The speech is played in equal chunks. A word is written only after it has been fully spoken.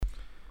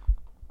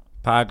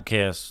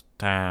Podcast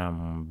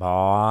time,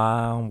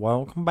 boy.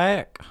 Welcome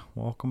back.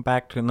 Welcome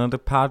back to another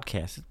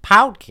podcast. It's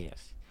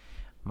podcast.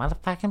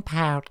 Motherfucking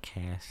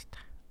podcast.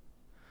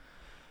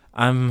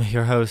 I'm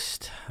your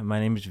host. My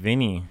name is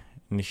Vinny,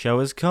 and the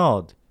show is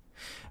called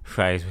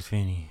Fridays with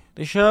Vinny.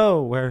 The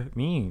show where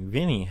me,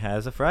 Vinny,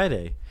 has a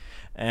Friday.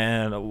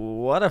 And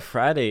what a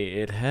Friday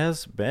it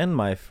has been,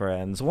 my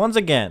friends. Once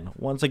again,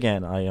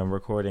 I am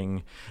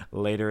recording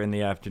later in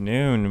the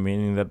afternoon,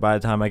 meaning that by the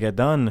time I get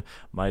done,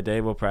 my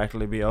day will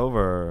practically be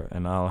over,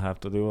 and I'll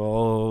have to do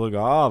all the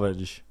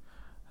garbage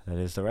that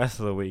is the rest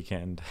of the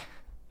weekend.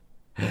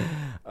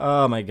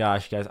 Oh my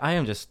gosh, guys,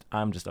 I'm just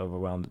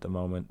overwhelmed at the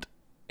moment.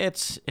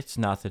 It's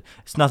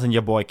nothing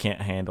your boy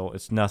can't handle.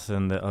 It's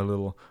nothing that a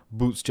little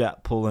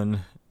bootstrap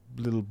pulling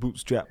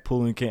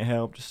can't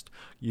help.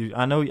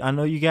 I know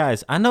you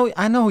guys. I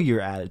know your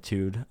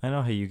attitude. I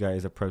know how you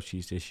guys approach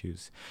these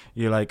issues.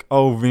 You're like,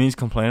 oh, Vinny's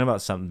complaining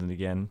about something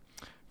again.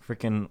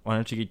 Freaking, why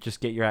don't you just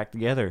get your act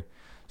together?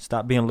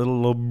 Stop being a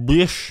little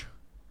bish.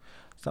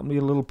 Stop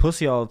being a little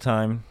pussy all the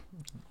time.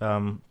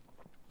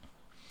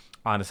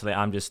 Honestly,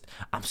 I'm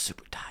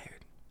super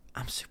tired.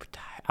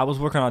 I was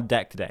working on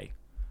deck today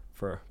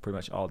for pretty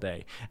much all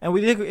day, and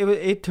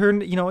it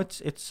turned, I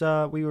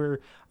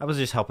was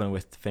just helping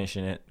with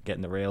finishing it,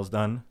 getting the rails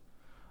done,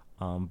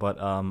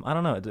 but I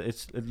don't know,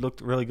 it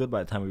looked really good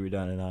by the time we were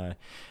done.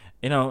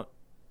 And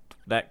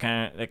that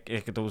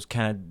those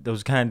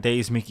kind of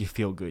days make you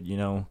feel good,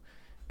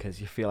 because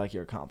you feel like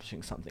you're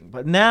accomplishing something.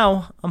 But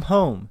now I'm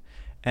home,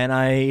 and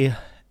I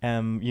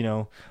am,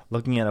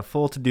 looking at a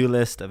full to-do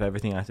list of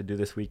everything I have to do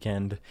this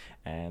weekend.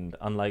 And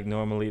unlike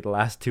normally the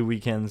last 2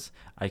 weekends,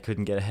 I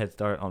couldn't get a head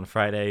start on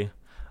Friday.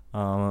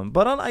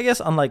 But I guess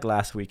unlike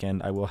last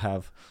weekend, I will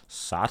have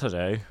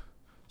Saturday.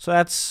 So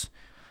that's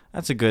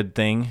a good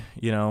thing,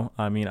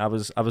 I mean, I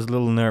was a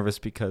little nervous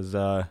because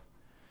I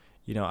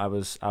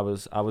was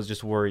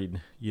just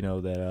worried,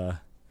 that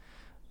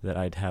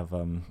I'd have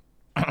a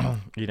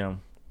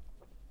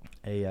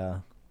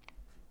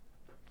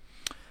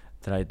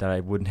that I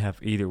wouldn't have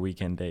either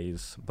weekend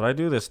days, but I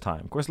do this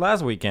time. Of course,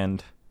 last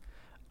weekend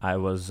I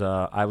was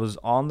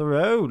on the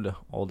road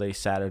all day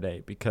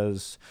Saturday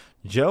because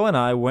Joe and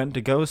I went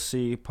to go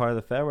see part of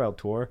the farewell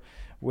tour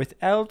with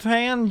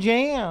Elton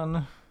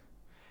John,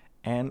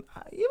 and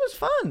it was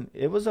fun.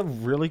 It was a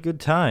really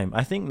good time.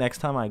 I think next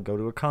time I go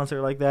to a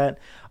concert like that,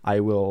 I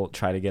will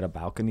try to get a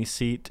balcony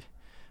seat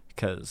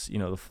because,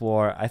 the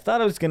floor, I thought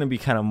it was going to be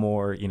kind of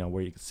more,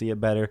 where you could see it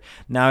better.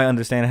 Now I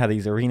understand how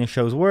these arena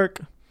shows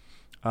work.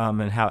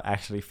 And how it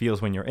actually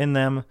feels when you're in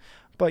them.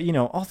 But,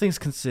 all things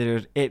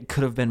considered, it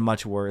could have been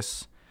much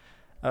worse.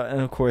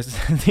 And, of course,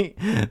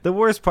 the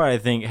worst part, I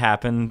think,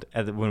 happened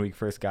when we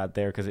first got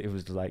there, because it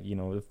was like,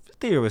 the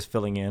theater was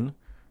filling in,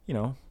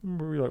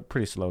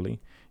 pretty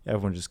slowly.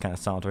 Everyone just kind of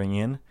sauntering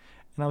in.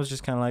 And I was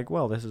just kind of like,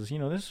 well, this is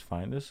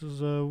fine. This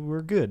is,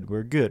 we're good.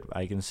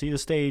 I can see the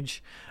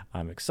stage.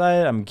 I'm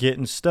excited. I'm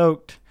getting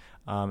stoked.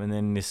 And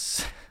then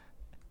this,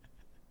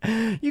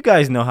 you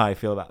guys know how I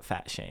feel about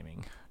fat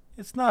shaming.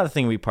 It's not a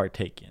thing we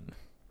partake in.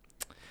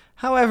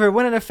 However,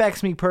 when it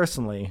affects me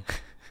personally,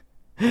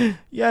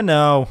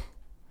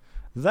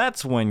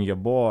 that's when your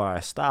boy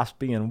stops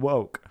being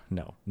woke.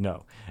 No,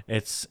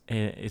 it's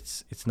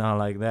not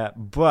like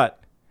that.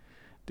 But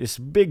this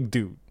big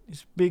dude,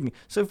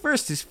 So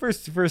first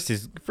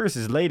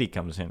his lady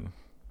comes in.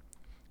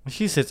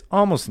 She sits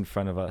almost in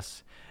front of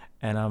us,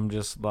 and I'm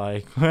just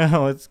like,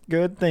 well, it's a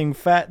good thing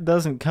fat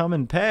doesn't come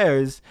in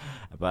pairs.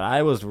 But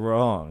I was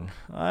wrong.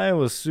 I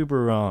was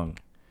super wrong.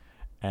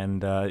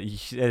 And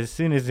as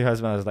soon as your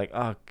husband, I was like,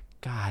 oh,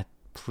 God,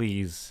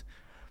 please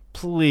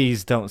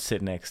don't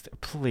sit next to her.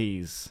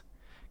 Please.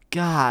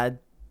 God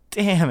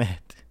damn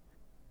it.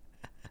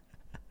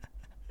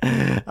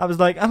 I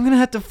was like, I'm going to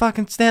have to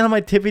fucking stand on my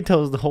tippy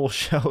toes the whole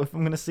show if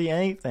I'm going to see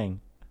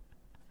anything.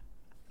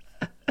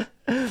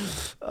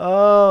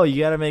 Oh,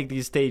 you got to make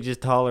these stages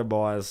taller,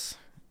 boys.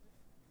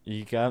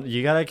 You got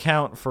to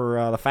account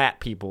for the fat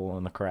people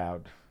in the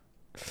crowd.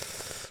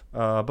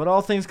 But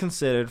all things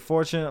considered,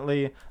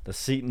 fortunately, the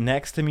seat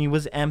next to me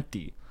was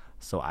empty,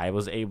 so I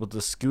was able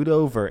to scoot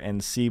over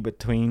and see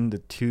between the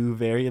two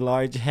very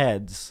large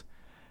heads,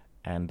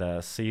 and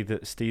see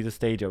the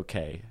stage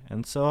okay.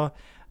 And so,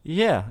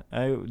 yeah,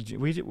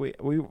 we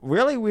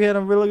had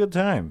a really good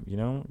time.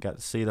 Got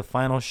to see the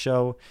final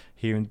show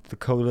here in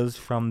Dakotas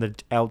from the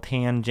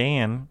Elton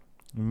John,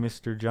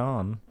 Mr.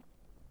 John.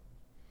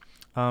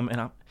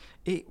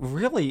 It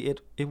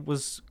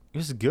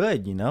was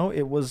good,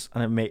 It was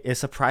a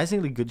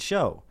surprisingly good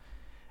show.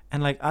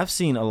 And, I've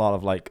seen a lot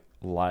of,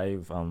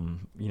 live,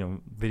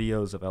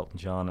 videos of Elton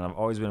John, and I've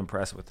always been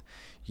impressed with,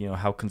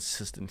 how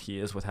consistent he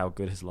is with how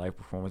good his live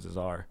performances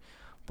are.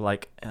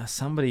 But,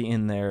 somebody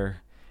in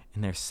their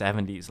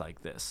 70s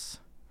like this,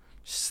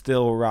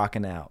 still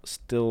rocking out,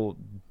 still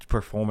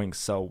performing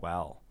so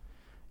well,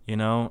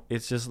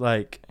 It's just,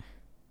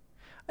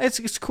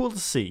 it's cool to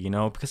see,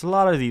 because a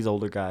lot of these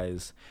older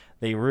guys,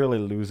 they really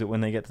lose it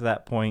when they get to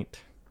that point.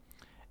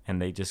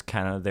 and they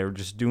were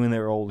just doing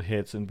their old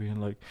hits and being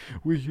like,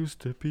 "We used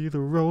to be the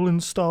Rolling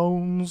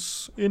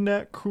Stones. Isn't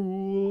that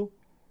cool?"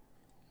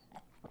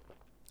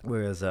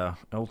 Whereas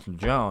Elton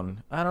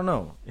John, I don't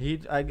know.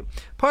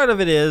 Part of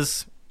it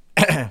is,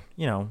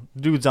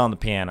 dude's on the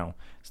piano.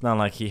 It's not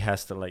like he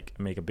has to like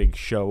make a big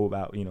show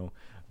about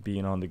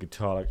being on the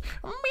guitar like.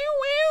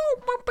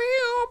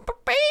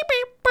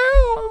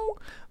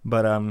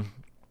 But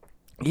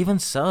even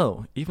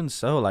so,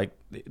 like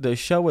the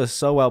show was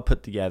so well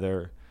put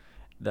together.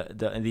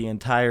 The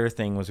entire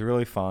thing was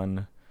really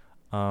fun.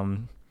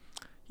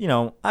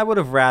 I would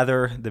have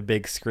rather the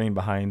big screen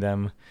behind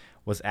them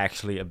was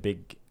actually a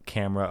big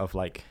camera of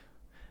like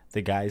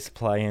the guys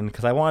playing,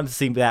 because I wanted to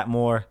see that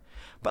more.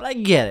 But I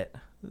get it.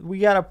 We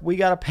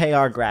gotta pay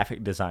our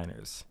graphic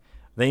designers.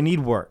 They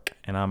need work,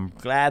 and I'm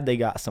glad they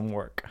got some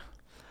work.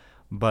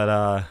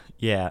 But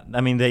yeah,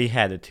 I mean they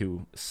had the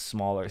two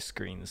smaller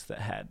screens that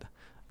had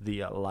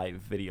the live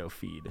video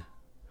feed.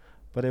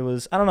 But it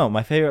was, I don't know,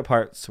 my favorite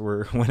parts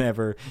were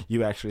whenever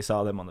you actually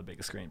saw them on the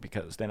big screen,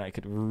 because then I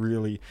could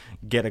really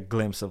get a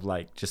glimpse of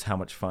like just how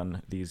much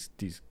fun these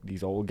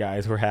old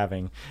guys were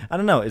having. I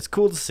don't know, it's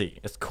cool to see.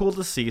 It's cool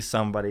to see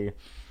somebody,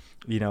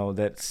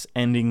 that's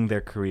ending their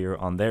career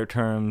on their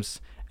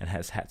terms and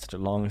has had such a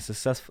long and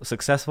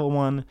successful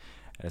one,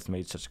 has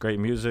made such great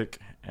music,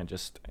 and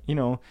just,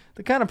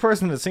 the kind of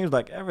person that seems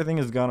like everything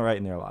has gone right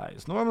in their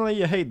lives. Normally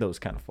you hate those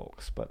kind of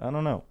folks, but I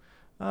don't know.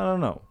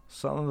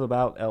 Something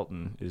about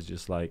Elton is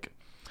just like,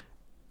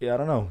 I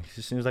don't know. He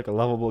just seems like a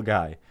lovable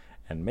guy.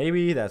 And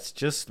maybe that's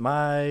just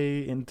my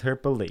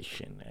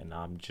interpolation. And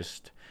I'm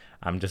just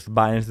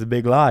buying into the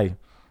big lie.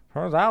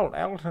 Turns out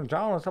Elton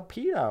John is a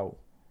pedo.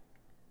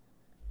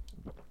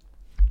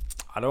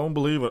 I don't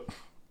believe it.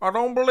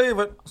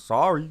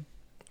 Sorry,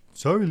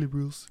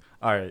 liberals.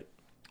 All right.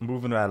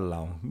 Moving right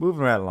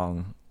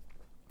along.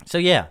 So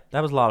yeah, that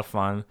was a lot of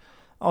fun.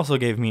 Also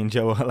gave me and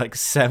Joe like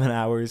 7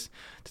 hours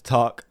to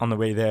talk on the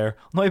way there.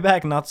 On the way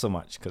back, not so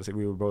much, because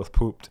we were both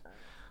pooped.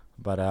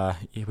 But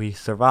we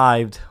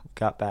survived.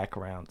 Got back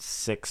around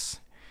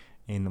 6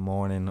 in the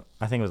morning.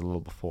 I think it was a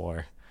little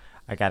before.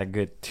 I got a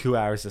good 2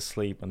 hours of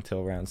sleep until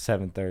around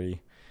 7:30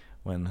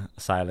 when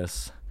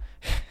Silas,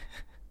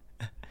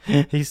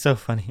 he's so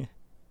funny,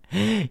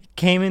 he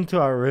came into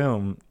our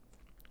room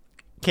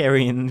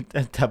carrying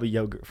a tub of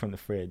yogurt from the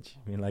fridge.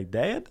 I mean, like,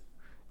 Dad,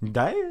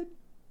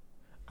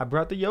 I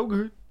brought the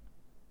yogurt.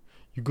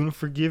 You gonna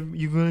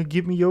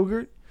give me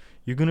yogurt?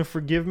 You gonna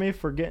forgive me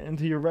for getting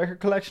into your record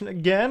collection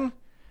again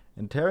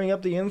and tearing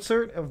up the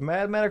insert of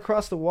Madman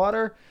Across the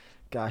Water?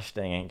 Gosh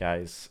dang it,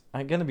 guys.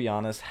 I'm gonna be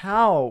honest.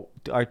 How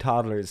are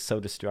toddlers so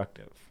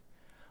destructive?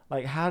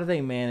 Like, how do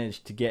they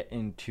manage to get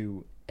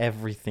into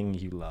everything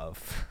you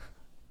love?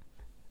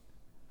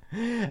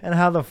 And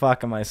how the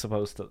fuck am I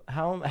supposed to?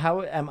 How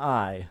am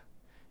I,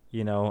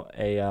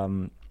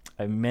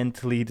 a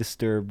mentally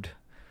disturbed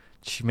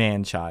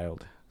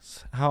man-child?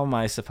 How am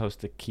I supposed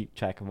to keep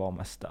track of all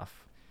my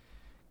stuff?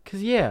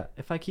 Because, yeah,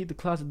 if I keep the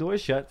closet door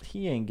shut,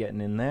 he ain't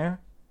getting in there.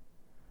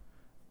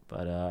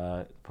 But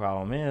the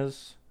problem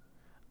is,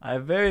 I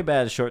have very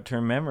bad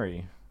short-term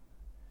memory.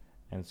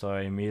 And so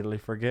I immediately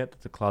forget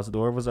that the closet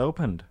door was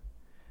opened.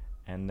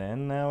 And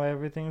then now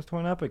everything's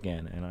torn up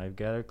again, and I've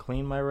got to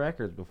clean my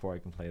records before I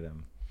can play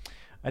them.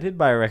 I did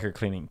buy a record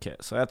cleaning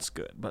kit, so that's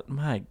good. But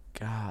my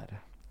God,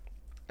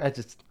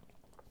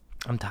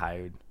 I'm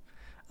tired.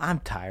 I'm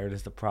tired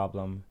is the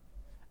problem.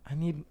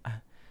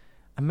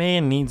 A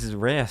man needs his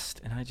rest,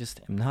 and I just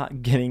am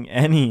not getting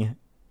any.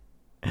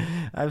 I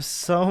have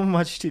so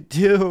much to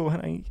do,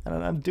 and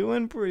I'm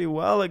doing pretty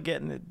well at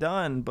getting it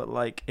done, but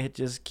like it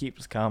just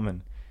keeps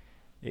coming.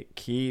 It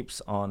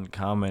keeps on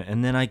coming,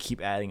 and then I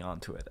keep adding on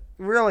to it.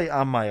 Really,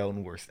 I'm my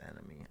own worst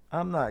enemy.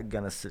 I'm not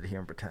going to sit here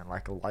and pretend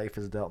like life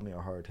has dealt me a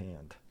hard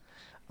hand.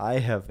 I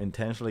have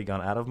intentionally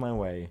gone out of my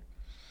way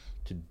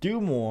to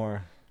do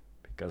more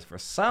because for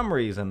some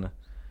reason,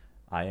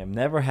 I am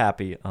never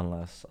happy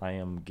unless I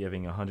am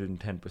giving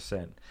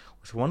 110%,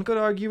 which one could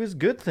argue is a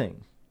good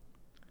thing.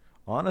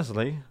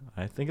 Honestly,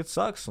 I think it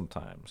sucks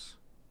sometimes.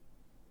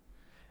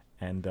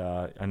 And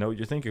I know what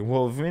you're thinking.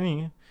 Well,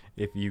 Vinny,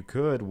 if you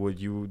could, would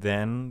you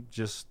then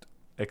just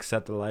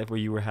accept a life where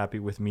you were happy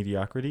with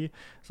mediocrity?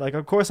 It's like,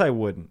 of course I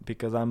wouldn't,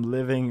 because I'm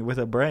living with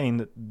a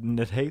brain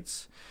that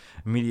hates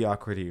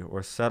mediocrity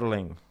or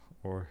settling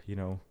or,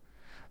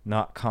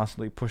 not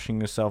constantly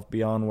pushing yourself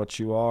beyond what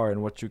you are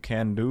and what you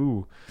can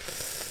do.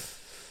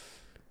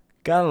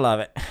 Gotta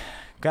love it.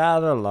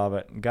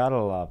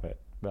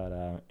 But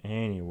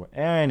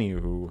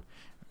anywho,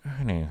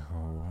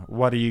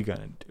 what are you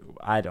gonna do?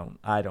 I don't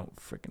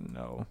freaking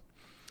know.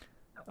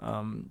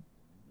 I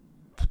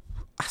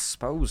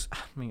suppose.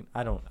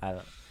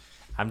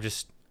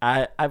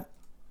 I've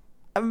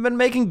been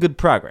making good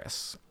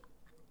progress.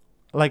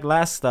 Like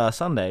last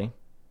Sunday,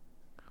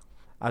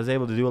 I was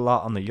able to do a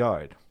lot on the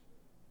yard.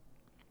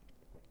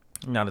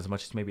 Not as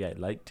much as maybe I'd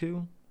like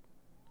to.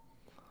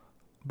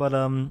 But I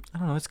don't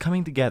know. It's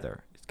coming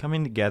together.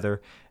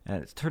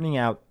 And it's turning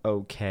out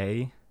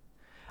okay.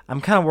 I'm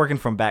kind of working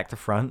from back to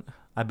front.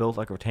 I built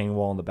like a retaining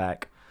wall in the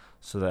back,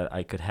 so that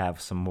I could have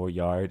some more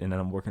yard. And then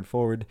I'm working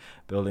forward,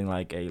 building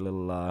like a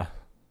little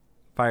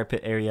fire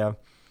pit area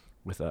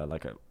with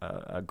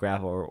a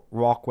gravel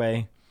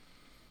walkway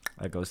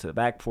that goes to the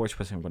back porch,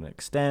 which I'm going to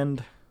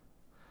extend.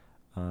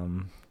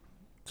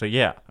 So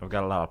yeah, I've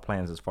got a lot of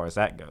plans as far as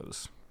that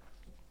goes.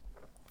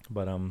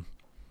 But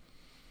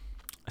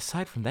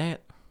aside from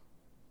that,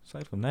 I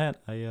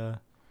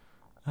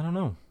don't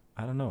know.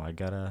 I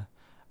got a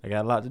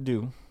lot to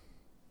do,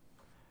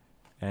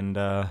 and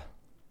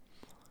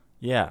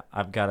yeah,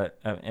 I've got it.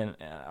 And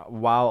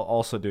while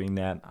also doing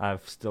that,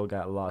 I've still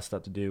got a lot of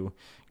stuff to do,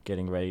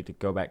 getting ready to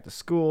go back to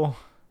school,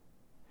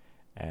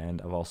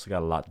 and I've also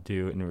got a lot to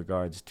do in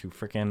regards to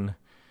freaking,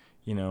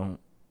 this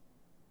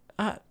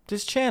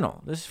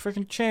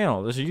freaking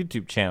channel, this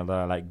YouTube channel that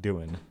I like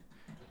doing.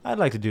 I'd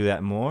like to do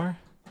that more.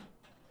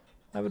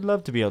 I would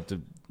love to be able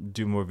to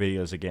do more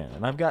videos again,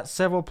 and I've got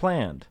several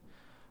planned,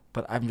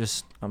 but I'm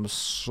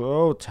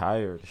so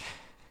tired.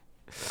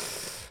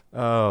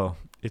 Oh,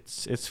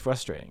 it's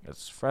frustrating.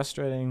 It's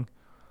frustrating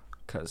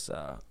because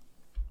I've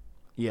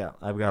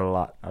got a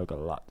lot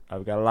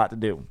to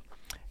do,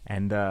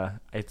 and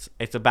it's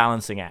a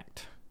balancing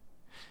act,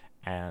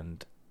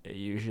 and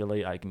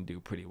usually I can do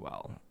pretty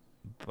well,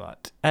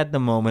 but at the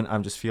moment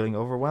I'm just feeling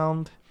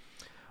overwhelmed.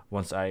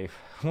 Once I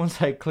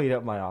clean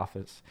up my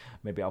office,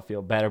 maybe I'll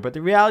feel better. But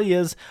the reality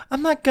is,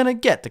 I'm not gonna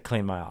get to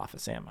clean my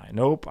office, am I?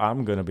 Nope,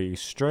 I'm gonna be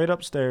straight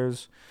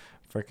upstairs,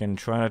 freaking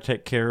trying to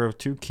take care of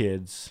 2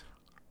 kids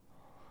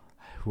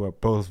who are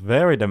both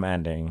very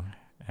demanding,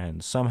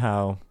 and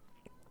somehow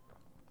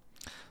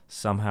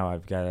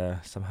I've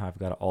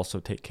gotta also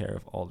take care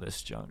of all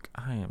this junk.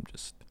 I'm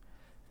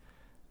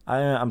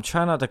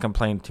trying not to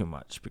complain too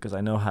much because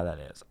I know how that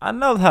is. I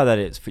know how that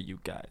is for you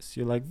guys.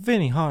 You're like,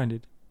 Vinny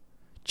Harned,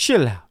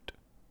 chill out.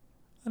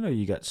 I know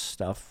you got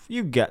stuff.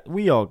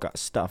 We all got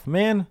stuff,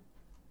 man.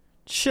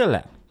 Chill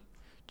out.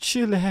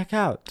 Chill the heck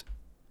out.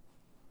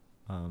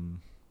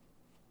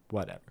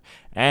 Whatever.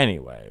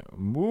 Anyway,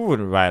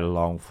 moving right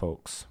along,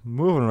 folks.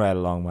 Moving right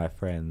along, my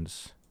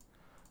friends.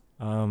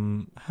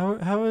 How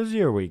has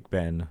your week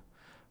been?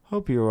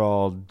 Hope you're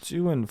all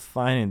doing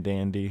fine and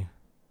dandy.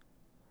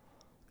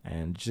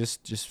 And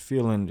just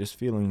feeling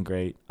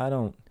great.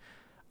 I'm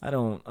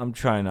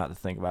trying not to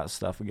think about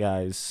stuff,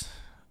 guys.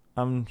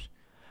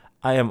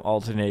 I am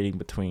alternating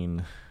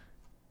between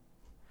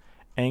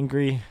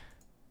angry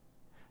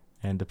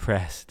and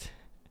depressed,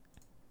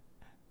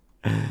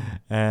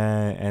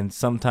 and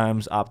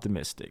sometimes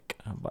optimistic,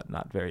 but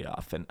not very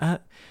often.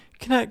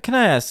 Can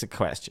I ask a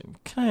question?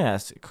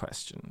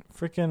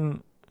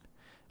 Freaking,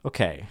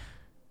 okay.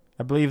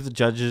 I believe the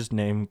judge's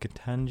name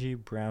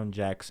Ketanji Brown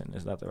Jackson.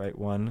 Is that the right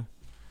one?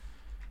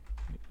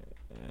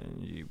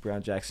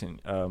 Brown Jackson.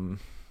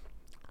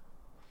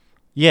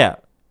 Yeah.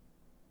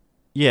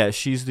 Yeah,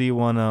 she's the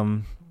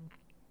one.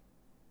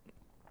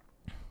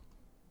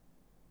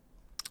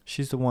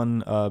 She's the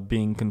one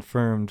being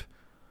confirmed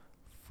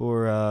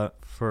for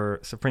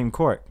Supreme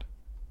Court.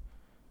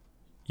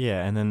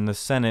 Yeah, and then the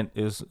Senate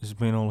is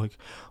being all like,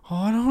 oh,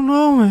 I don't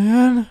know,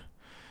 man.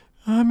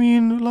 I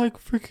mean, like,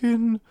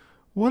 freaking,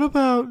 what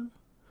about?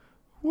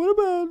 What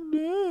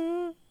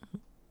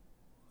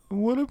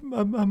if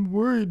I'm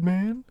worried,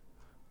 man?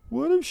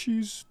 What if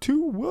she's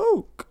too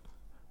woke?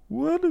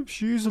 What if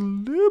she's a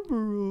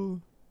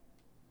liberal?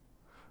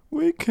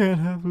 We can't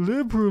have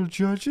liberal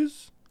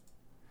judges.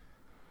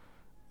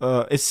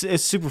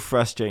 It's super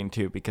frustrating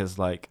too because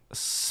like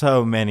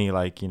so many of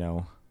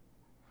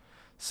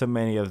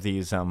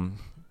these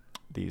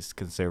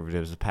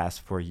conservatives the past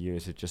 4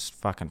 years have just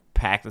fucking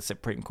packed the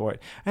Supreme Court,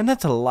 and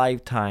that's a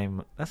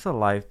lifetime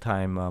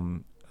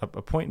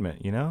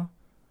appointment,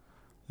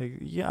 Like,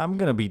 yeah, I'm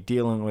gonna be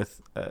dealing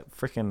with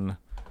freaking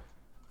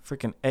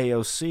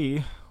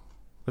AOC.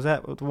 Was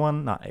that the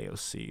one? Not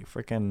AOC.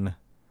 Freaking,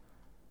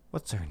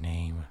 what's her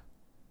name?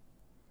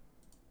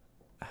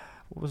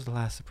 What was the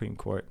last Supreme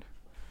Court?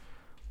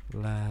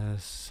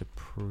 Last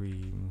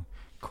Supreme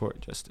Court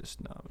Justice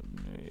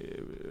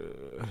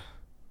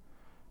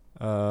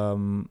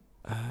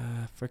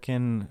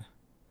freaking.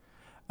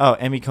 Oh,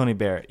 Amy Coney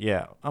Barrett.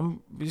 Yeah.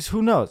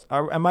 Who knows?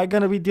 Am I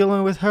gonna be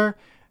dealing with her?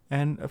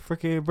 And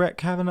freaking Brett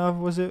Kavanaugh,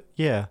 was it?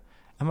 Yeah.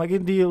 Am I gonna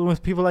deal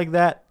with people like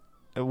that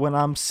when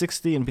I'm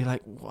 60 and be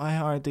like, why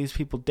aren't these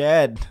people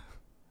dead?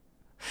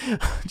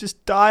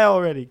 Just die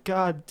already.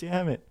 God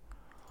damn it.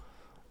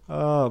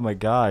 Oh my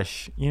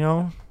gosh.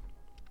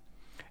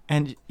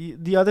 And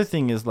the other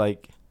thing is,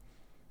 like,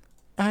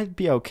 I'd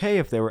be okay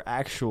if there were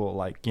actual,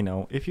 like,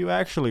 if you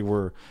actually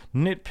were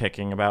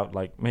nitpicking about,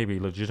 like, maybe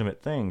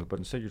legitimate things, but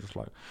instead you're just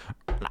like,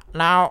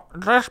 now,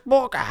 this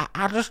book,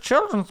 this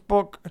children's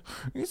book,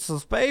 it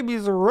says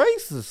babies are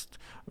racist.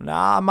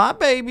 Nah, my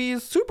baby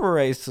is super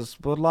racist,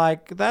 but,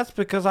 like, that's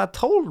because I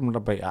told him to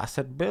be. I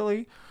said,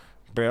 Billy,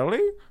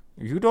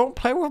 you don't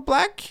play with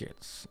black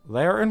kids.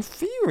 They're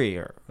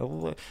inferior.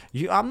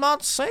 I'm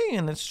not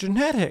saying it's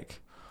genetic.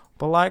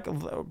 But, like,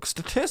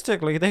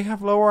 statistically, they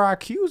have lower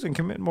IQs and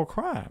commit more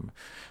crime.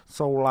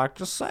 So, like,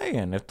 just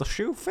saying, if the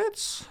shoe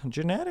fits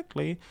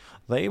genetically,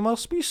 they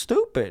must be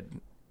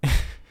stupid.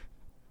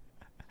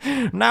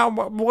 Now,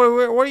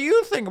 what do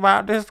you think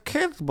about this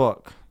kid's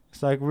book?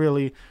 It's like,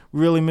 really,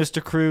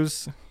 Mr.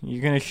 Cruz?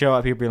 You're going to show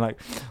up here being like,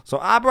 so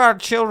I brought a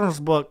children's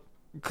book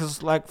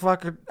because, like,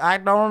 fucking, I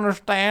don't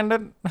understand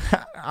it.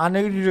 I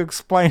need you to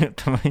explain it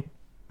to me.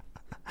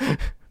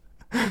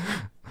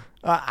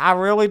 I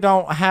really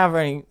don't have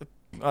any,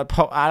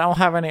 I don't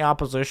have any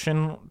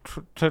opposition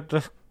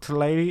to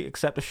lady,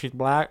 except if she's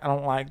black. I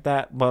don't like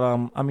that.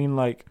 But, I mean,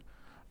 like,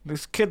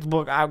 this kid's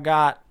book I've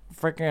got,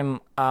 freaking,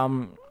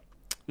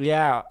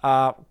 yeah,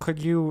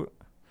 could you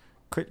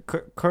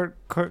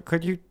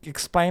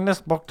explain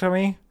this book to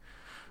me?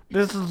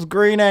 This is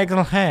green eggs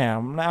and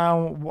ham.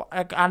 Now,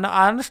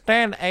 I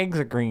understand eggs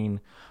are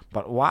green,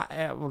 but why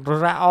does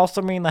that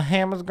also mean the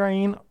ham is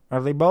green?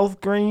 Are they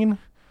both green?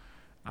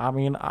 I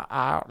mean,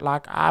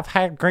 I've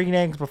had green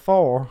eggs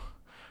before,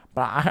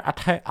 but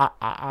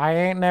I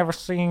ain't never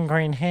seen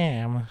green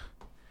ham.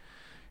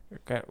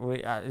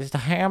 Is the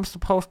ham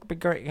supposed to be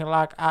green?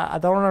 Like, I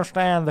don't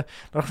understand.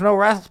 There's no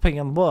recipe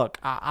in the book.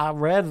 I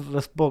read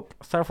this book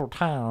several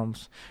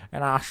times,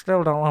 and I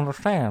still don't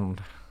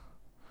understand.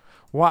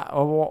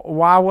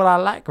 Why would I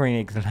like green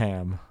eggs and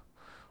ham?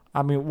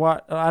 I mean,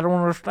 what? I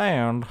don't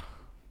understand.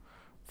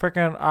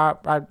 Freaking, I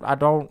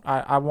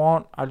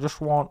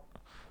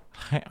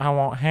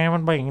want ham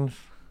and beans.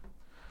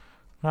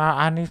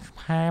 I need some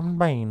ham and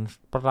beans.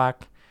 But,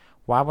 like,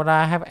 why would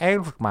I have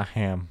eggs with my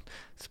ham?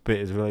 This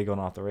bit is really going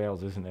off the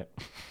rails, isn't it?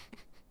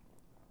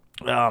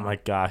 Oh my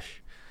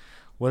gosh.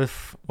 What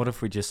if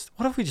we just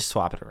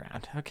swap it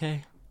around,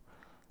 okay?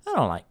 I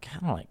don't like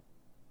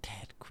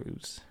Ted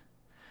Cruz.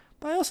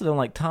 But I also don't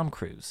like Tom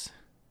Cruise.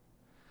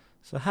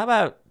 So how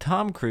about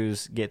Tom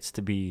Cruise gets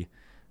to be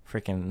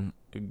freaking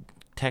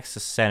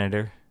Texas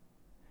senator,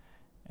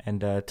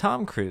 and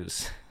Tom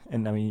Cruise,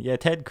 and I mean, yeah,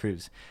 Ted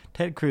Cruz.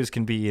 Ted Cruz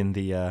can be in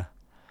the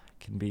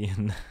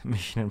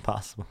Mission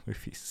Impossible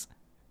movies.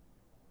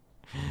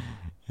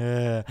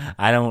 I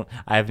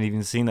haven't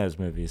even seen those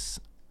movies.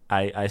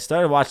 I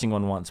started watching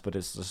one once, but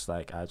it's just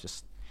like I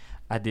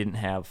didn't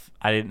have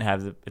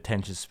the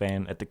attention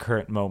span at the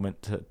current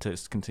moment to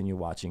continue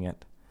watching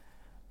it.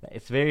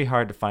 It's very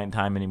hard to find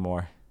time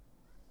anymore.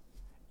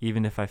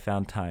 Even if I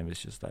found time,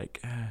 it's just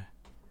like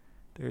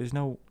there is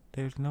no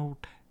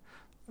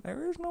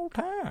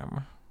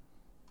time.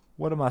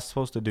 What am I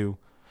supposed to do?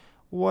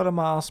 What am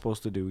I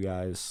supposed to do,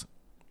 guys?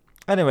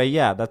 Anyway,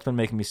 yeah, that's been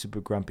making me super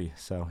grumpy.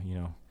 So, you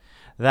know,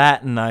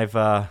 that, and I've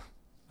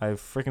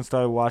freaking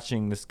started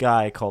watching this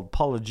guy called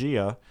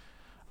Paulogia.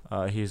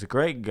 He's a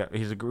great guy.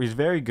 He's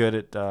very good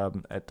at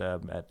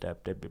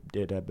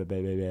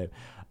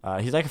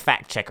he's like a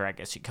fact checker, I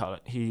guess you call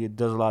it. He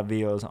does a lot of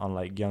videos on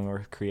like young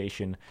Earth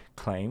creation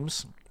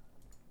claims,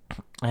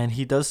 and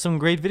he does some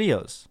great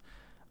videos.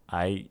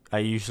 I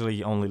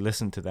usually only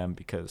listen to them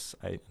because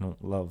I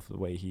don't love the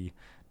way he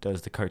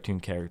does the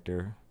cartoon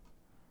character.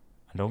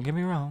 And don't get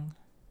me wrong,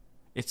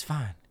 it's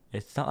fine.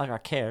 It's not like I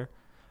care.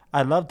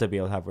 I'd love to be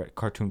able to have a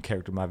cartoon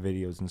character in my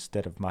videos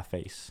instead of my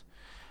face.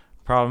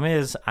 Problem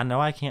is, I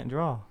know I can't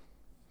draw.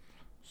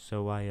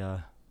 So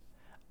I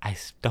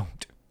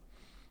don't.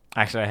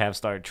 Actually, I have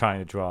started trying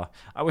to draw.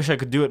 I wish I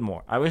could do it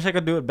more. I wish I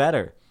could do it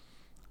better.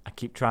 I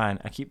keep trying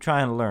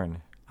to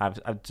learn.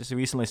 I've just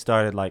recently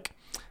started like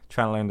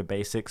trying to learn the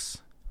basics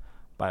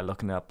by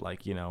looking up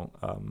like, freaking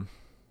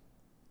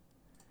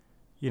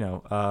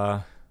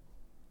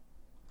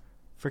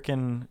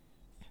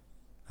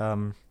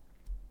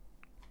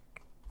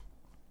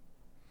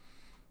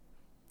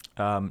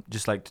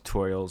just like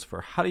tutorials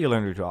for how do you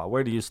learn to draw,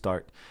 where do you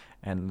start.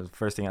 And the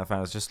first thing I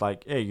found is just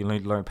like, hey, you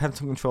need to learn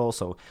pencil control,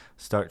 so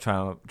start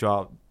trying to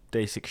draw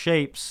basic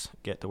shapes,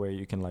 get to where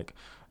you can like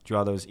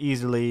draw those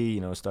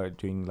easily, start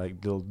doing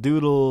like little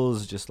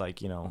doodles, just like,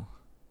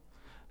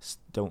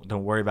 don't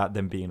worry about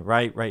them being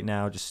right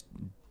now, just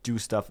do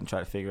stuff and try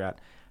to figure out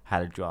how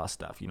to draw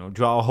stuff,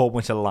 draw a whole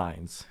bunch of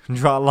lines,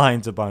 draw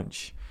lines a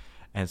bunch.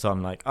 And so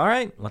I'm like, all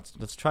right,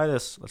 let's try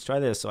this.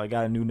 So I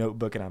got a new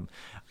notebook and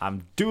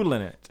I'm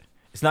doodling it.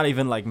 It's not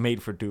even like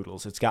made for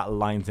doodles. It's got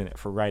lines in it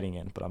for writing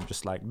in, but I'm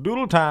just like,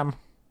 doodle time.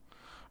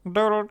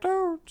 Doodle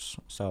dudes.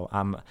 So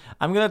I'm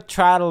gonna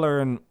try to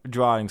learn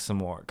drawing some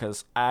more,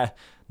 because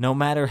no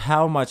matter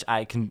how much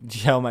I can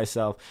tell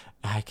myself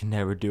I can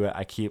never do it,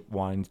 I keep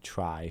wanting to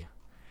try,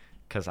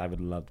 because I would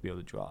love to be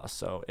able to draw.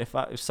 So if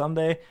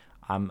someday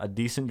I'm a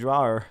decent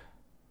drawer,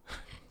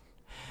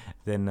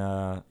 then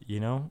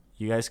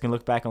you guys can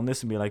look back on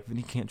this and be like,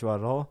 Vinny can't draw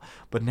at all,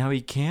 but now he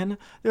can.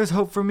 There's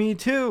hope for me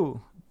too.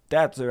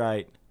 That's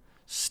right.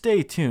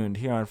 Stay tuned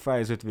here on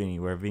Fridays with Vinny,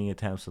 where Vinny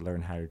attempts to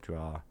learn how to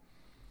draw.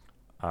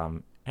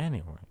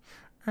 Anyway,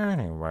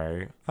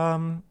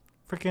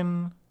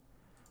 freaking,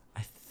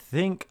 I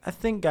think,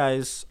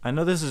 guys, I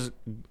know this is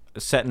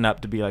setting up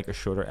to be like a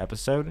shorter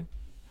episode,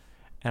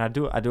 and I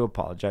do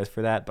apologize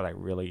for that, but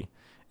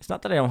it's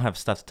not that I don't have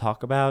stuff to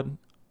talk about.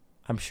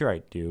 I'm sure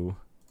I do.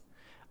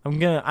 I'm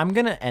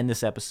gonna end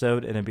this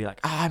episode and then be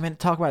like, I meant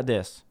to talk about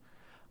this.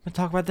 I'm gonna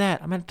talk about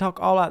that. I meant to talk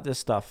all about this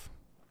stuff.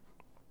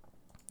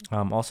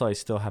 Also, I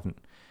still haven't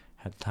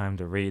had time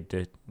to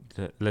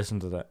listen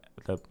to the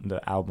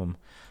album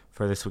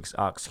for this week's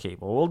Ox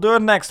Cable. We'll do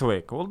it next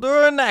week.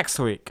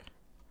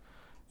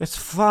 It's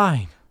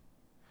fine.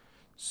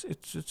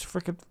 It's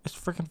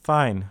freaking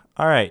fine.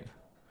 All right.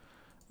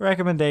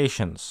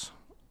 Recommendations.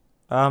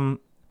 You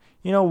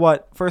know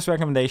what? First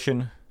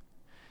recommendation.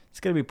 It's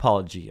gonna be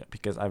Paul Gia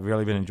because I've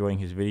really been enjoying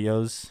his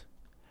videos,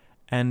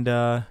 and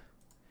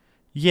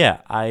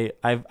yeah, I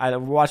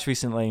watched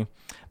recently.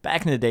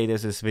 Back in the day,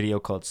 there's this video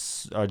called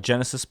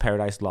Genesis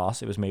Paradise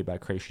Lost. It was made by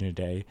Creation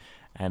Today,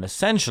 and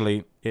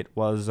essentially it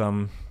was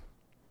a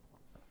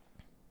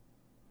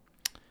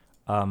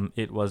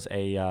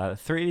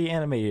 3D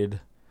animated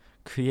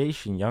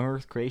creation, young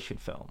Earth creation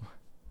film,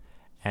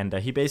 and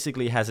he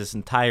basically has this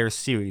entire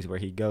series where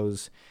he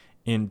goes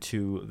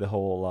into the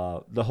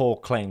whole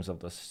claims of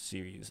the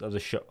series of the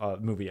show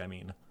movie. I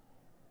mean,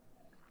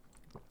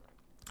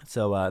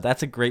 so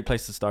that's a great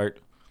place to start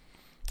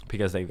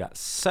because they've got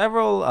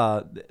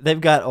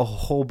they've got a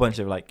whole bunch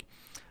of like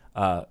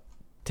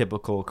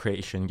typical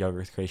young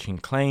Earth creation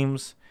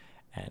claims,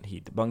 and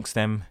he debunks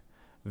them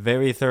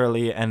very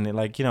thoroughly. And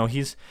like, you know,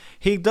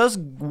 he does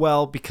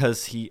well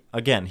because he's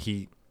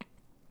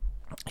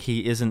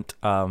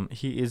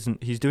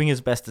doing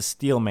his best to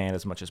steel man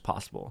as much as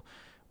possible,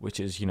 which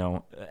is, you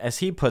know, as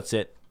he puts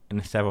it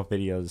in several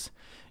videos,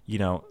 you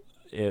know,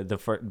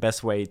 the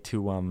best way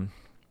to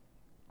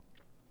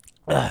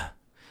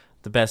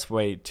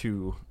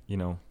you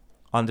know,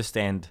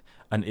 understand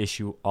an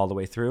issue all the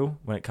way through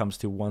when it comes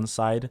to one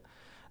side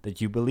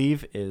that you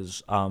believe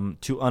is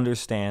to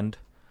understand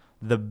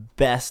the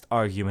best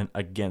argument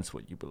against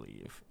what you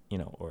believe, you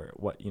know, or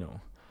what, you know,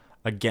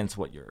 against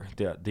what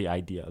the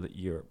idea that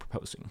you're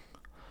proposing.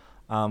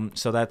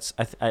 So that's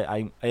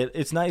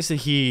it's nice that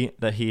he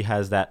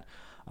has that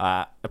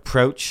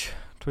approach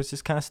towards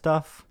this kind of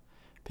stuff,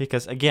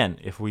 because again,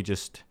 if we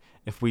just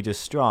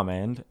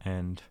strawmanned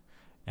and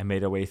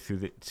made our way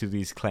through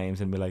these claims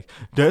and be like,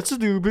 that's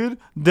stupid,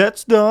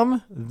 that's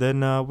dumb,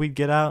 then we'd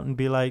get out and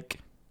be like,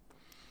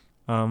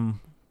 we'd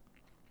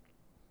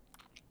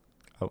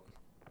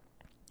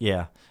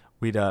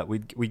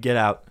get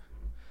out,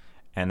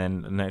 and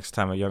then the next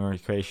time a young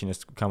Earth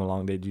creationist would come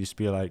along, they'd just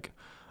be like,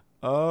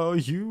 oh,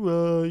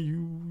 you're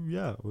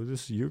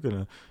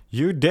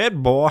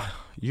dead, boy.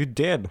 You're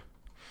dead.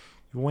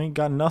 You ain't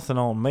got nothing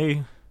on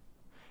me.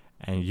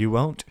 And you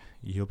won't.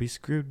 You'll be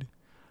screwed.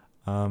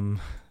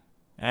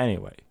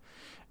 Anyway,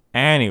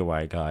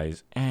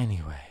 guys.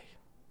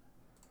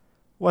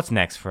 What's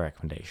next for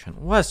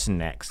recommendation? What's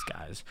next,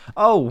 guys?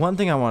 Oh, one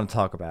thing I want to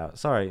talk about.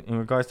 Sorry, in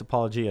regards to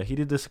Paul Gia. He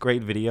did this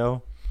great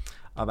video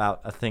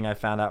about a thing I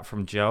found out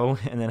from Joe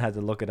and then had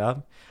to look it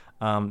up.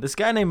 This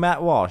guy named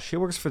Matt Walsh, he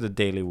works for the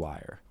Daily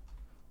Wire.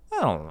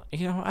 I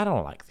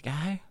don't like the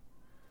guy.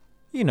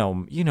 You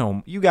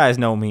guys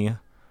know me.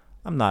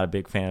 I'm not a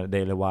big fan of the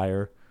Daily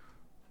Wire.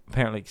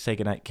 Apparently, Say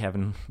Goodnight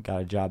Kevin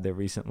got a job there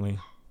recently.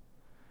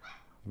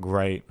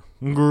 Great.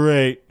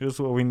 That's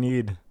what we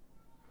need.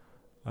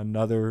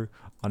 Another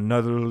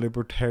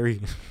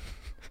libertarian.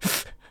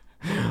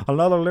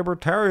 Another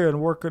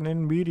libertarian working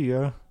in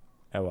media.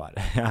 Oh, what?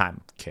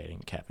 I'm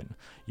kidding, Kevin.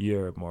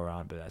 You're a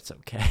moron, but that's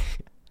okay.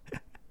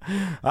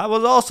 That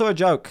was also a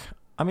joke.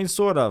 I mean,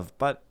 sort of,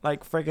 but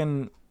like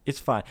friggin', it's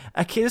fine.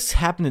 Okay, this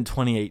happened in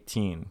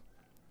 2018.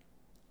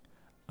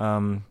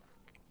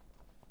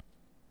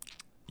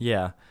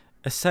 Yeah.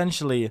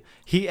 Essentially,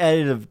 he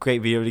edited a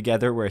great video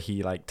together where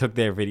he like took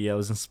their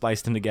videos and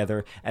spliced them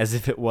together as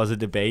if it was a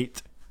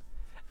debate,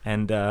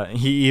 and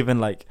he even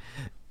like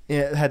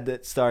had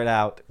to start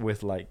out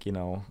with like, you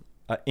know,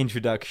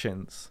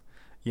 introductions,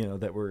 you know,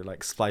 that were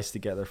like spliced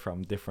together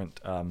from different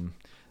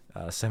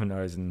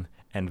seminars and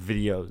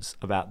videos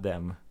about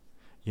them,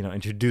 you know,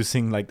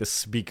 introducing like the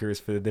speakers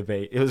for the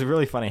debate. It was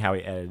really funny how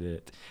he edited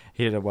it.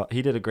 He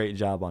did a great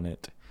job on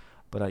it.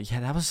 But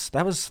yeah, that was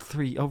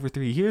over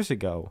 3 years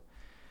ago.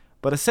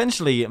 But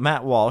essentially,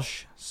 Matt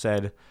Walsh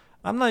said,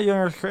 "I'm not a young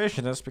Earth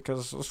creationist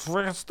because it's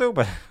freaking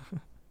stupid."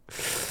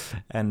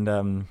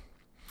 and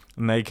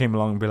they came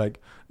along and be like,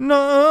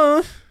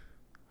 "No,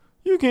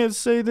 you can't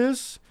say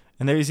this."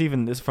 And there's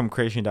even this from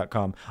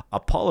creation.com.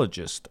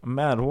 Apologist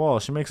Matt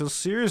Walsh makes a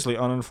seriously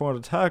uninformed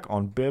attack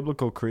on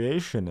biblical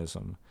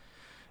creationism.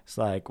 It's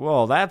like,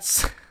 well,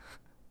 that's...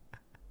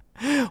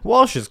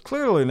 Walsh has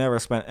clearly never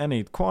spent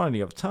any quantity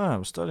of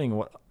time studying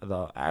what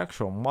the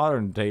actual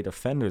modern-day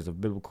defenders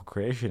of biblical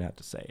creation have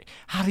to say.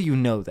 How do you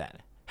know that?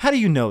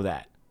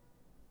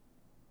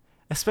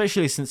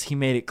 Especially since he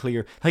made it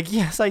clear, like,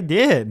 yes, I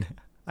did,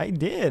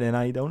 and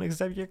I don't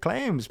accept your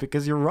claims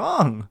because you're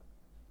wrong.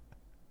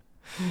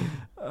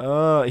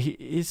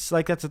 It's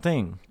like, that's the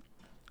thing.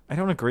 I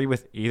don't agree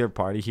with either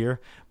party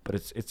here, but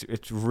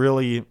it's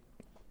really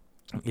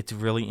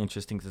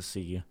interesting to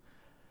see.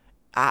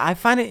 I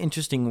find it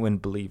interesting when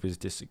believers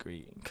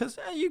disagree, because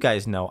you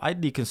guys know I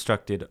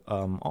deconstructed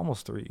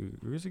almost 3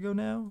 years ago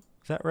now.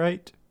 Is that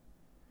right?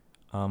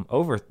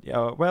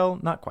 Well,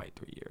 not quite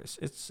 3 years.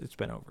 It's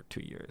been over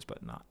 2 years,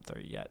 but not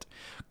 3 yet.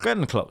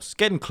 Getting close.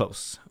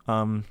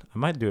 I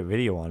might do a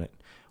video on it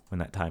when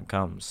that time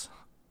comes.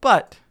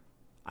 But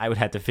I would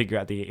have to figure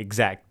out the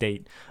exact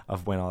date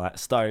of when all that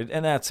started,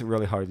 and that's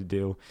really hard to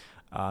do,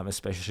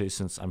 especially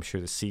since I'm sure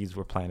the seeds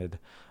were planted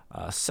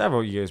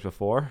several years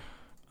before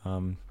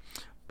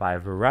by a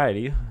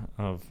variety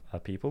of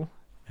people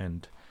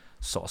and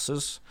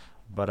sources.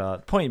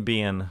 But point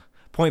being,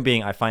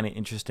 I find it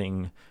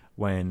interesting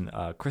when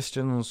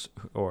Christians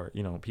or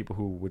people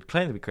who would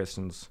claim to be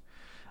Christians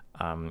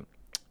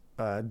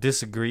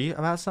disagree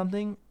about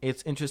something.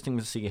 It's interesting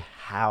to see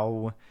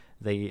how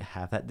they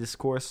have that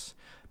discourse,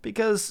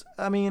 because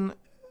I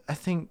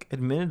think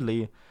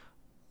admittedly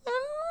they're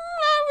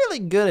not really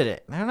good at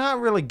it. They're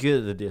not really good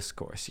at the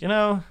discourse.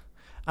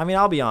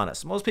 I'll be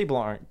honest. Most people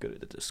aren't good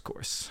at the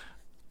discourse.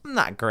 I'm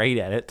not great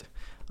at it.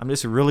 I'm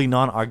just really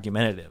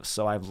non-argumentative,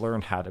 so I've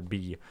learned how to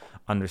be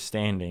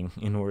understanding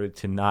in order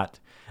to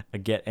not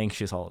get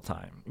anxious all the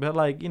time. But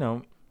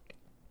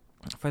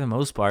for the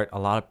most part, a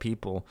lot of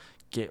people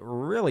get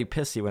really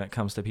pissy when it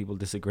comes to people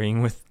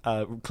disagreeing with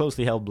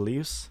closely held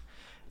beliefs.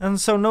 And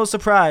so no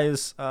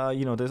surprise,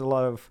 there's a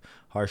lot of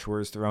harsh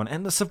words thrown.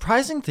 And the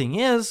surprising thing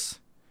is,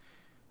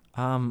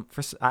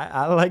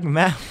 I like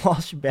Matt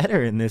Walsh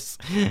better in this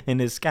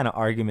kind of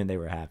argument they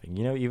were having.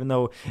 Even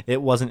though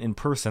it wasn't in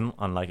person,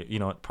 unlike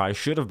it probably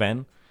should have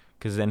been,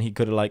 because then he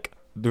could have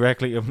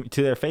directly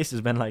to their faces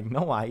been like,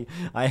 no, I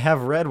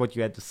have read what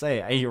you had to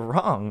say. You're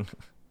wrong.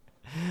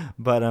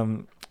 But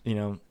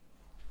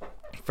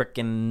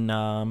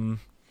freaking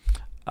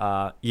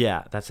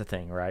yeah, that's the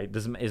thing, right?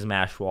 Is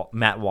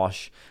Matt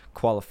Walsh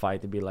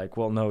qualified to be like,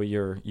 well, no,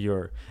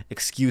 your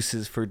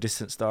excuses for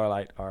Distant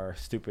Starlight are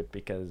stupid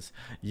because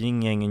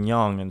yin yang and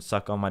yang and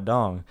suck on my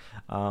dong.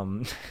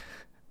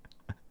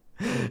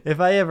 If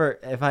I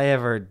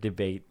ever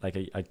debate like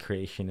a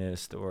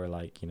creationist or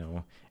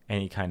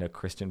any kind of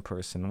Christian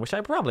person, which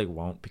I probably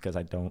won't because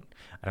I don't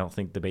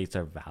think debates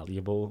are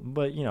valuable,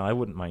 but I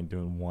wouldn't mind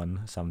doing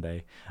one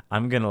someday.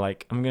 I'm gonna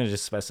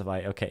just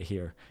specify, okay,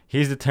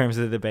 here's the terms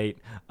of the debate.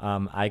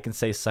 I can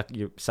say suck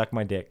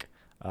my dick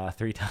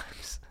 3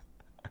 times.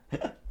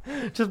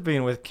 Just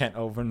being with Kent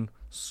Hovind,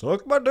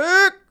 suck my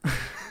dick.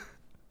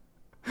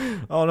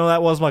 Oh no,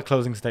 that was my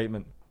closing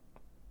statement.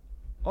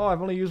 Oh,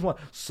 I've only used one.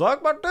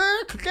 Suck my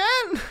dick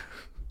again.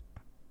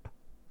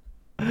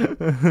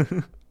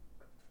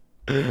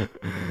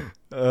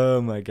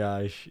 Oh my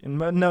gosh. And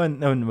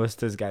knowing most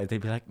of those guys,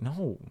 they'd be like,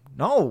 no,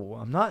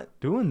 I'm not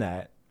doing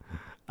that.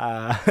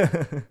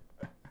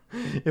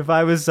 If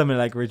I was someone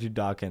like Richard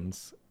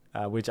Dawkins,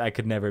 which I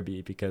could never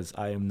be because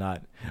I am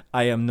not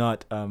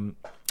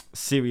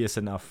serious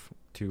enough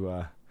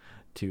to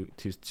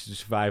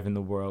survive in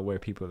the world where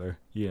people are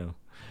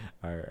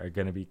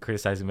going to be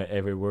criticizing my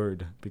every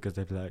word, because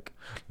they'd be like,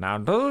 now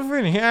does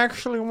Vinny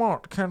actually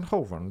want Kent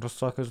Hovind to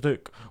suck his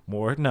dick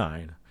more at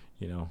 9,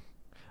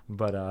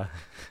 But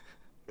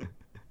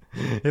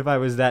if I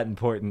was that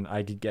important,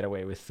 I could get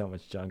away with so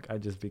much junk.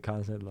 I'd just be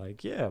constantly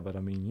like, yeah, but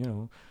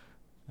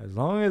as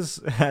long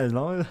as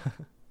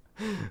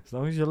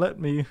you let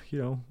me,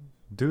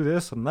 do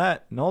this and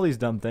that and all these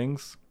dumb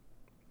things.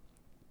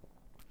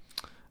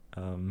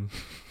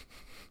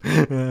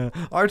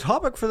 Our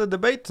topic for the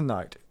debate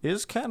tonight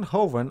is Kent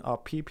Hovind a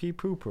pee-pee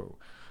poo-poo.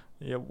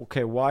 Yeah,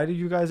 okay, why do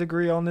you guys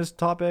agree on this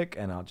topic?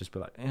 And I'll just be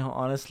like,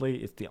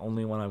 honestly, it's the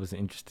only one I was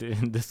interested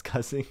in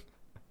discussing.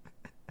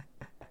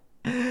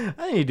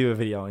 I need to do a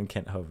video on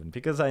Kent Hovind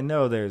because I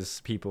know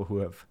there's people who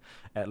have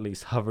at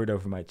least hovered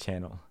over my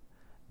channel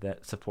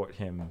that support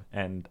him,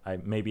 and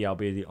maybe I'll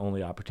be the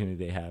only opportunity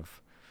they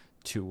have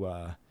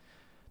to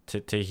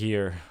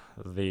hear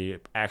the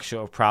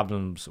actual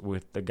problems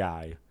with the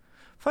guy.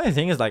 Funny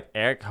thing is,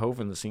 Eric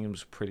Hovind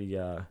seems pretty,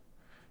 I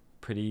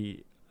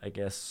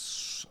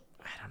guess,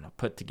 I don't know,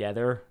 put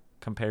together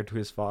compared to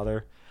his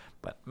father.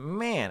 But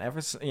man, ever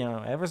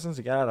since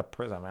he got out of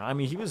prison,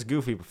 he was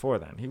goofy before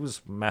then. He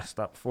was messed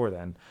up before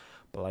then.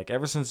 But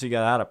ever since he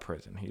got out of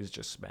prison, he's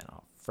just been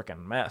a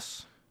freaking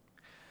mess.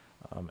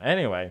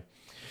 Anyway,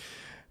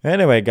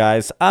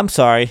 guys, I'm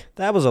sorry.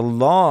 That was a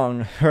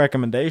long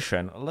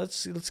recommendation.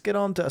 Let's get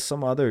on to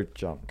some other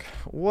junk.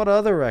 What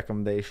other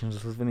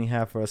recommendations does Vinny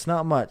have for us?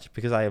 Not much,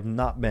 because I have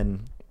not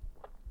been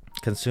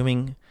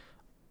consuming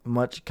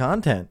much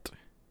content.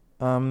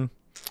 Yeah,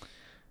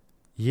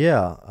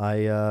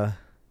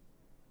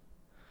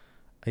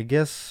 I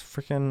guess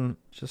freaking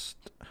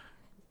just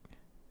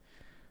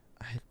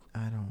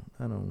I don't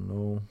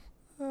know,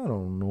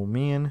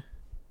 man.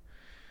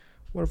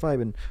 What have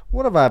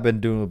I been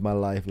doing with my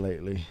life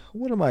lately?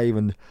 What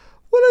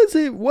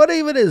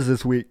even is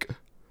this week?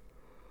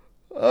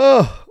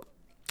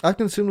 I've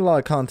consumed a lot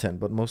of content,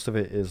 but most of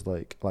it is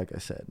like I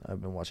said,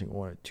 I've been watching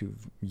 1 or 2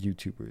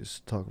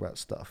 YouTubers talk about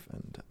stuff,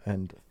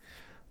 and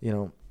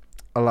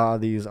a lot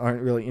of these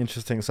aren't really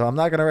interesting, so I'm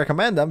not going to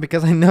recommend them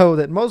because I know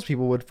that most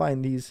people would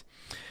find these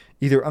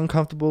either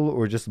uncomfortable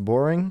or just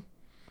boring.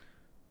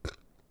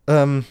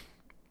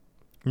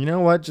 You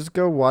know what? Just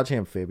go watch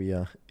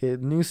Amphibia.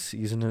 New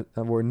season,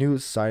 or new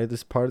side of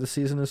this part of the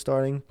season is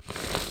starting.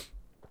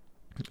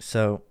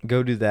 So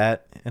go do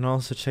that, and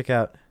also check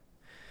out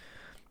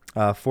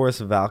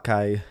Forrest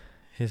Valkai,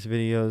 his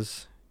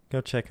videos.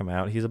 Go check him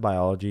out. He's a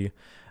biology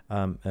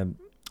An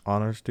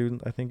honor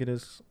student, I think it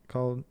is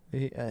called.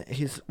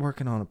 He's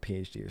working on a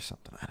PhD or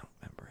something. I don't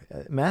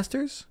remember.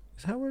 Masters?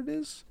 Is that what it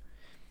is?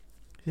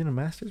 Is he in a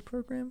master's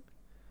program?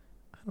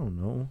 I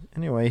don't know.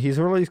 Anyway, he's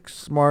really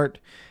smart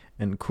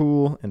and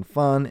cool and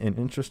fun and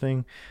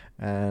interesting,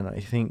 and I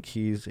think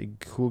he's a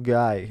cool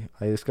guy.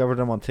 I discovered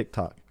him on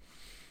TikTok,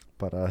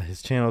 but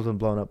his channel's been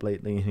blown up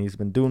lately, and he's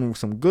been doing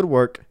some good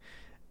work,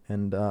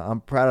 and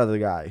I'm proud of the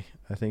guy.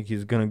 I think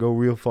he's gonna go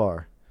real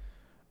far,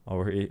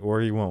 or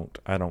he won't.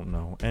 I don't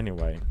know.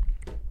 Anyway,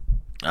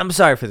 I'm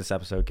sorry for this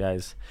episode,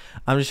 guys.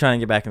 I'm just trying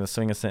to get back in the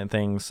swing of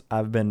things.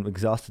 I've been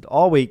exhausted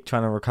all week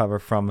trying to recover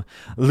from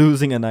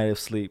losing a night of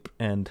sleep,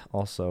 and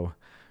also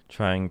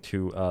trying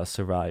to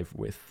survive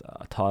with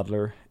a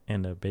toddler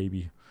and a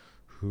baby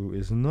who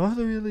is not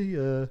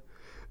really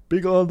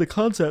big on the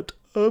concept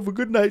of a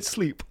good night's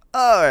sleep.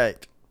 All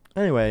right.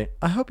 Anyway,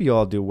 I hope you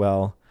all do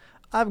well.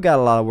 I've got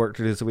a lot of work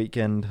to do this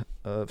weekend.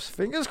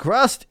 Fingers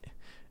crossed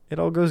it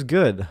all goes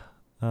good.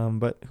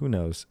 But who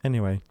knows?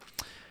 Anyway,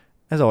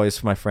 as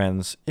always, my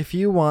friends, if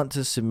you want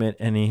to submit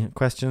any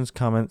questions,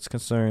 comments,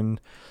 concern,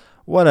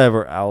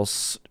 whatever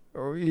else,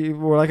 or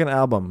like an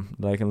album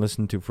that I can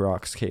listen to for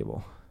aux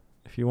cable,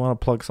 if you want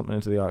to plug something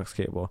into the aux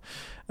cable,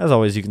 as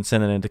always, you can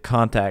send it into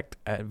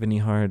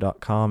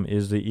contact@vinnyharder.com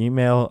is the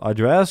email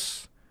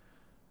address.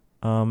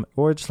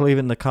 Or just leave it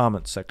in the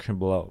comments section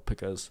below,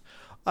 because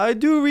I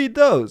do read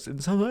those,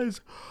 and sometimes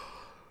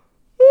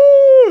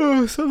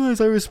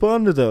I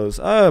respond to those.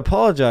 I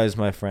apologize,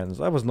 my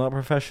friends. I was not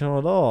professional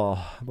at all,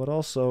 but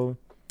also,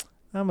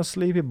 I'm a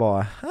sleepy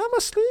boy.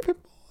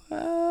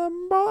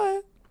 Boy.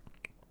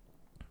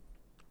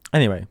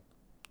 Anyway,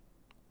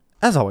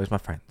 as always, my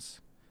friends,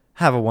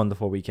 have a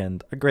wonderful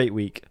weekend, a great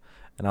week,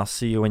 and I'll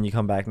see you when you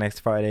come back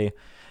next Friday.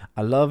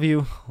 I love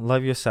you.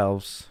 Love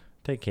yourselves.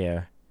 Take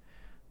care.